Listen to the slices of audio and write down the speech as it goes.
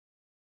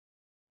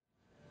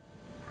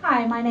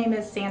Hi, my name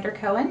is Sandra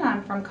Cohen.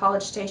 I'm from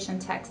College Station,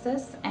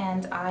 Texas,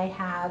 and I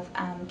have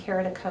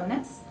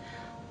keratoconus.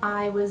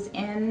 I was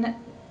in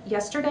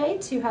yesterday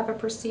to have a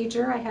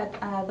procedure. I had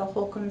the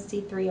Holcomb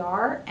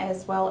C3R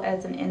as well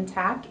as an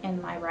intact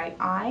in my right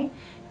eye,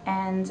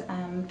 and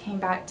came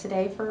back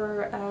today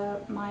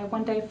for my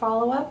one-day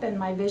follow-up, and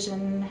my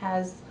vision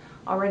has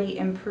already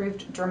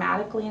improved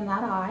dramatically in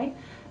that eye.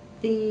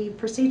 The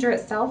procedure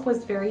itself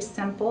was very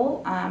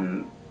simple,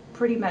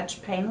 pretty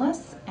much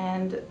painless,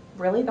 and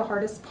really the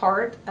hardest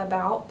part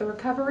about the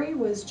recovery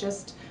was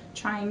just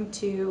trying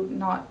to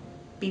not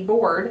be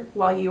bored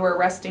while you were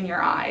resting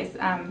your eyes.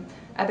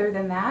 Other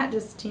than that,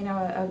 just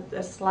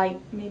a slight,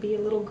 maybe a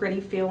little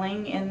gritty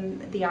feeling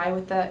in the eye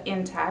with the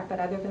intact, but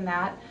other than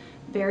that,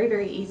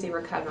 very easy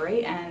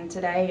recovery. And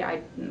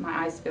today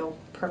my eyes feel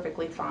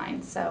perfectly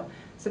fine. So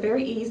it's a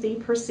very easy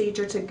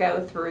procedure to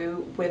go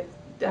through with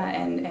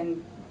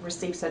and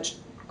receive such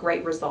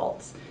great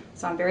results.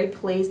 So I'm very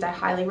pleased. I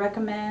highly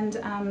recommend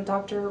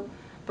Dr.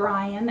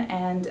 Brian,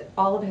 and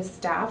all of his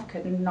staff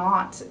could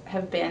not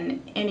have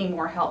been any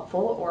more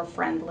helpful or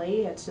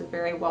friendly. It's a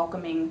very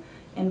welcoming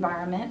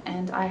environment,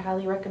 and I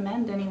highly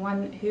recommend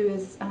anyone who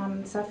is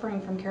suffering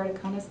from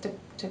keratoconus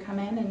to come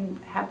in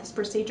and have this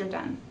procedure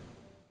done.